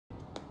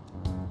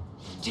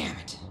Damn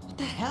it! What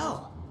the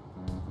hell?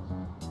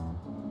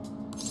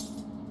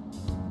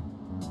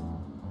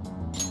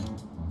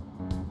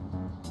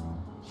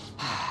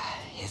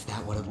 Is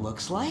that what it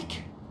looks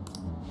like?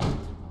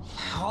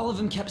 All of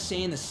them kept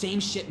saying the same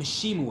shit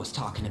Mishima was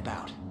talking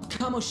about.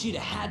 Kamoshida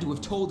had to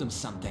have told him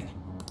something.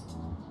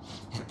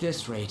 At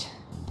this rate,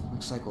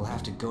 looks like we'll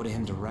have to go to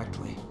him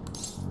directly.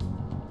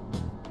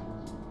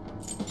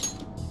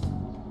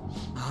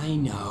 I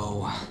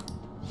know.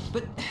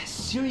 But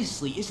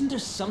seriously, isn't there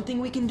something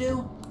we can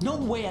do? No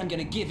way I'm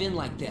gonna give in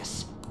like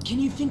this. Can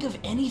you think of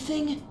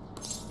anything?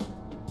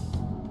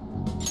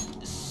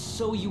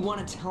 So you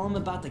want to tell him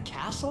about the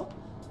castle?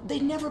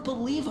 They'd never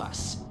believe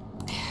us.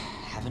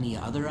 Have any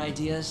other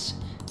ideas?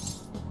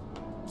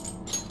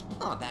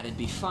 Oh, that'd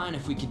be fine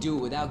if we could do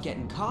it without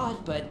getting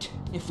caught, but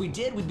if we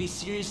did, we'd be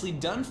seriously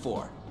done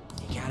for.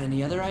 You got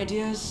any other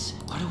ideas?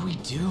 What do we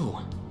do?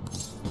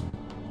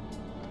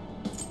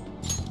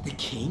 The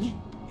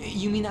king?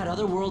 You mean that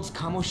other world's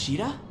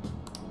Kamoshida?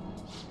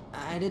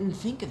 I didn't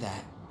think of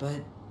that, but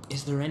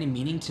is there any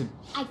meaning to...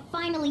 I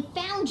finally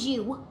found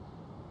you!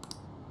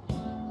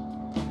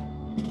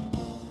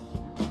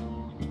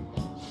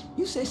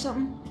 You say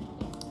something?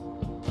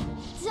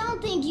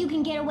 Don't think you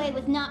can get away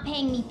with not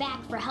paying me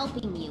back for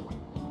helping you.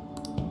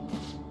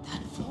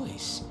 That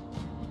voice...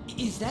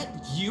 Is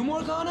that you,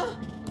 Morgana?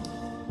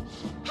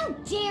 How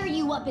dare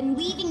you up and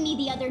leaving me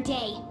the other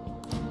day?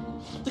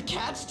 The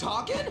cat's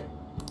talking?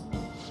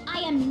 I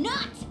am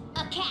not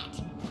a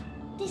cat!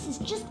 This is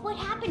just what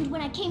happened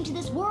when I came to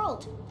this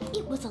world.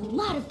 It was a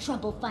lot of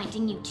trouble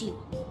finding you two.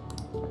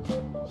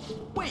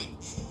 Wait,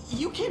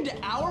 you came to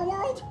our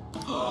world?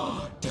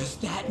 Does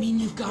that mean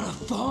you've got a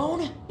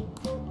phone?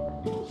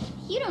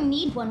 You don't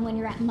need one when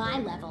you're at my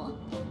level.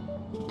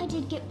 I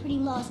did get pretty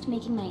lost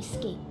making my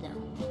escape,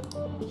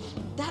 though.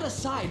 That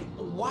aside,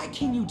 why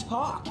can you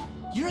talk?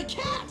 You're a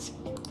cat!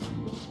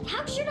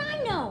 How should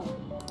I know?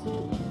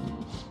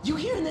 You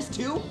hearing this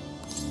too?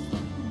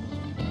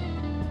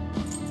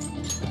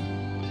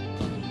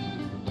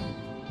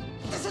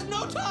 This is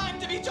no time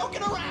to be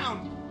joking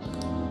around!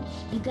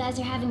 You guys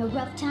are having a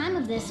rough time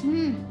of this,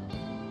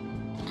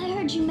 I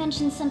heard you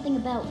mention something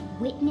about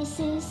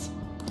witnesses.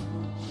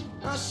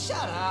 Oh,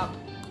 shut up!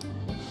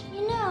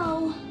 You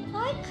know,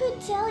 I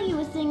could tell you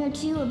a thing or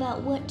two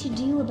about what to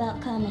do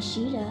about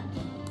Kamoshida.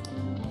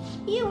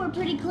 You were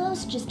pretty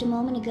close just a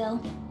moment ago.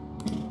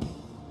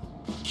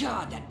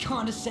 God, that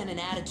condescending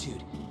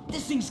attitude.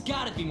 This thing's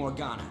gotta be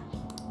Morgana.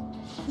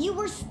 You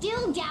were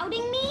still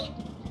doubting me?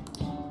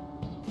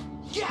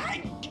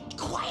 God,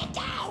 quiet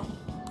down!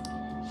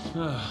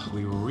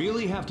 We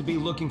really have to be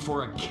looking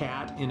for a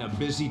cat in a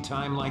busy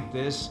time like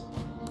this?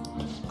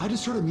 I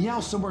just heard a meow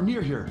somewhere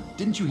near here.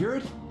 Didn't you hear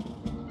it?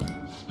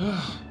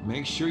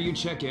 Make sure you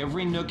check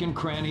every nook and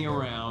cranny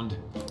around.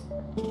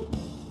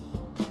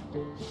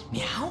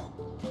 Meow?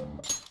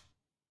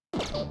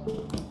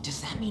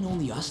 Does that mean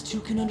only us two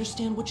can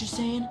understand what you're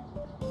saying?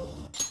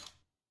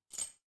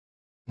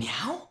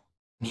 Meow?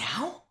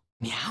 Meow?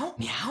 Meow?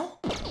 Meow?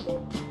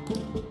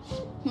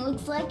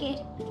 Looks like it.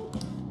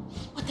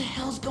 What the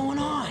hell's going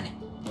on?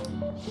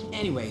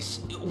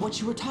 Anyways,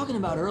 what you were talking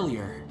about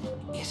earlier,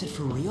 is it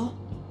for real?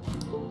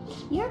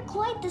 You're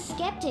quite the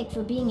skeptic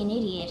for being an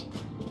idiot.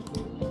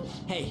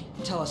 Hey,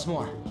 tell us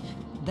more.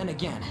 Then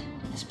again,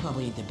 this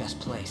probably ain't the best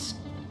place.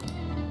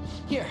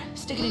 Here,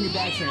 stick it in your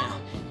bag for now.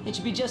 It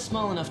should be just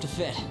small enough to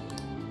fit.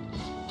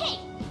 Hey!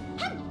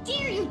 How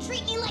dare you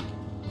treat me like